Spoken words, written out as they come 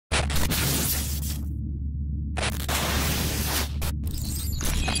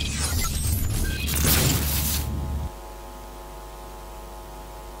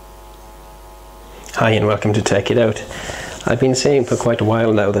Hi and welcome to Tech It Out. I've been saying for quite a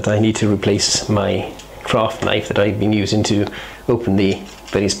while now that I need to replace my craft knife that I've been using to open the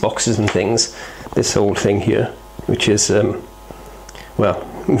various boxes and things. This old thing here, which is well,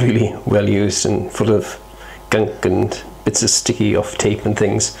 really well used and full of gunk and bits of sticky off tape and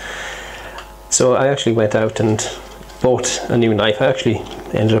things. So I actually went out and bought a new knife. I actually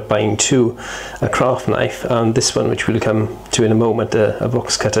ended up buying two, a craft knife and this one, which we'll come to in a moment, a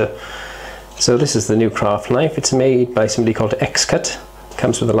box cutter. So this is the new craft knife. It's made by somebody called X-Cut.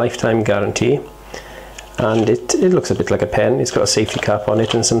 Comes with a lifetime guarantee, and it looks a bit like a pen. It's got a safety cap on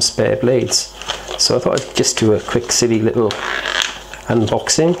it and some spare blades. So I thought I'd just do a quick silly little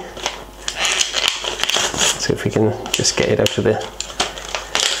unboxing. So if we can just get it out of the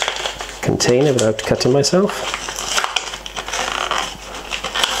container without cutting myself.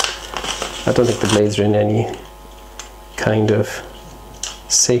 I don't think the blades are in any kind of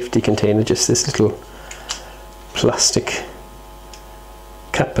safety container, just this little plastic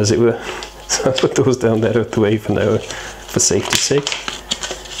cap, as it were. So I'll put those down there out the way for now, for safety's sake.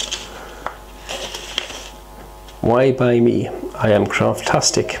 Why buy me? I am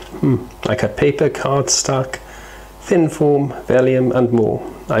craftastic. I cut paper, cardstock, thin foam, vellum and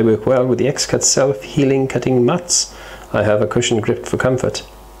more. I work well with the X-Cut self-healing cutting mats. I have a cushioned grip for comfort.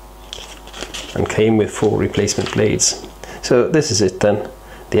 And came with 4 replacement blades. So this is it then.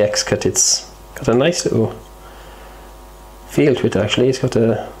 The X-Cut, it's got a nice little feel to it actually. It's got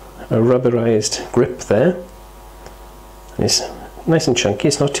a rubberized grip there. It's nice and chunky,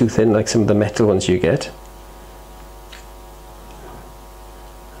 it's not too thin like some of the metal ones you get.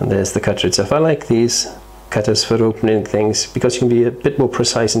 And there's the cutter itself. I like these cutters for opening things because you can be a bit more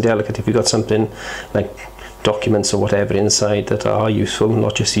precise and delicate if you've got something like documents or whatever inside that are useful,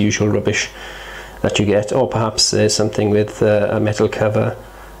 not just the usual rubbish that you get, or perhaps there's something with a metal cover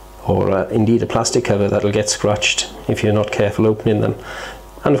or indeed a plastic cover that'll get scratched if you're not careful opening them.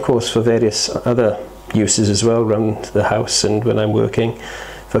 And of course for various other uses as well around the house and when I'm working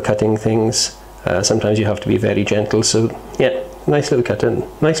for cutting things, sometimes you have to be very gentle. So yeah, nice little cutter,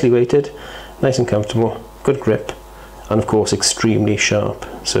 nicely weighted, nice and comfortable, good grip, and of course extremely sharp.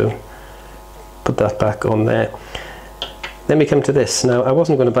 So put that back on there. Then we come to this. Now I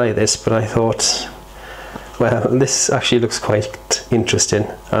wasn't going to buy this, but I thought, well, this actually looks quite interesting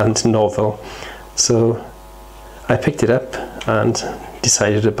and novel, so I picked it up and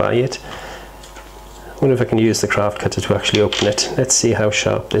decided to buy it. I wonder if I can use the craft cutter to actually open it. Let's see how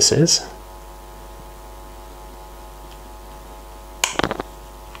sharp this is.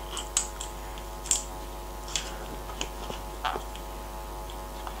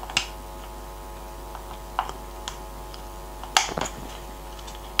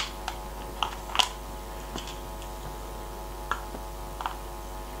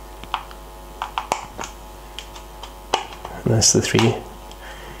 And that's the 3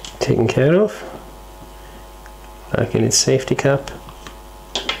 taken care of. Back in its safety cap.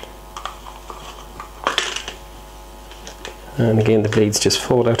 And again the blades just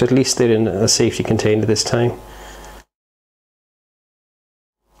fall out. At least they're in a safety container this time.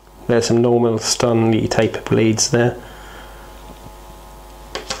 There's some normal Stanley type blades there.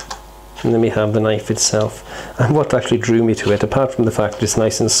 And then we have the knife itself. And what actually drew me to it, apart from the fact that it's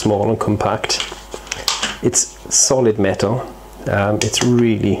nice and small and compact, it's solid metal. It's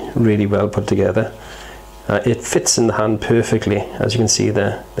really well put together. It fits in the hand perfectly, as you can see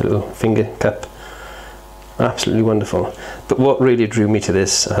there, the little finger cup. Absolutely wonderful. But what really drew me to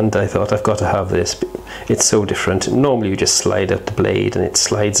this, and I thought I've got to have this, it's so different. Normally you just slide out the blade and it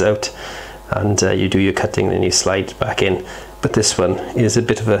slides out, and you do your cutting and then you slide back in. But this one is a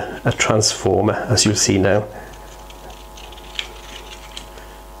bit of a transformer, as you'll see now.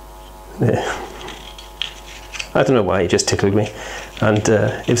 There. I don't know why, it just tickled me, and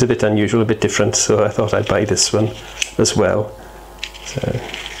it was a bit unusual, a bit different, so I thought I'd buy this one as well. So,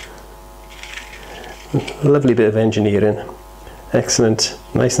 a lovely bit of engineering, excellent,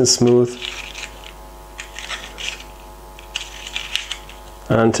 nice and smooth.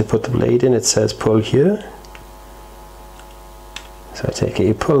 And to put the blade in, it says pull here. So I take it,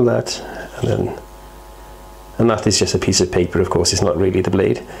 you pull that, and that is just a piece of paper, of course, it's not really the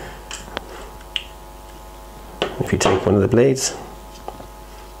blade. If you take one of the blades,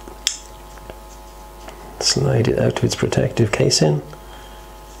 slide it out to its protective casing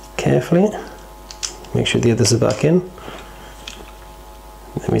carefully, make sure the others are back in,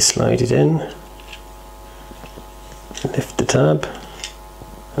 then we slide it in, lift the tab,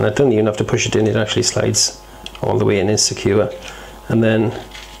 and I don't even have to push it in, it actually slides all the way in, is secure, and then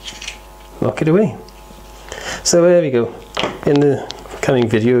lock it away. So there we go. In the coming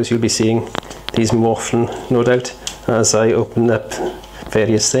videos you'll be seeing these more often, no doubt, as I open up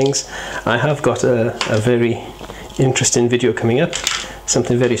various things. I have got a very interesting video coming up,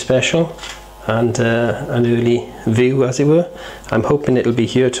 something very special, and an early view, as it were. I'm hoping it'll be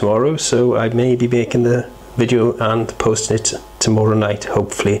here tomorrow, so I may be making the video and posting it tomorrow night,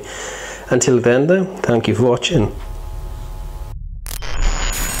 hopefully. Until then though, thank you for watching.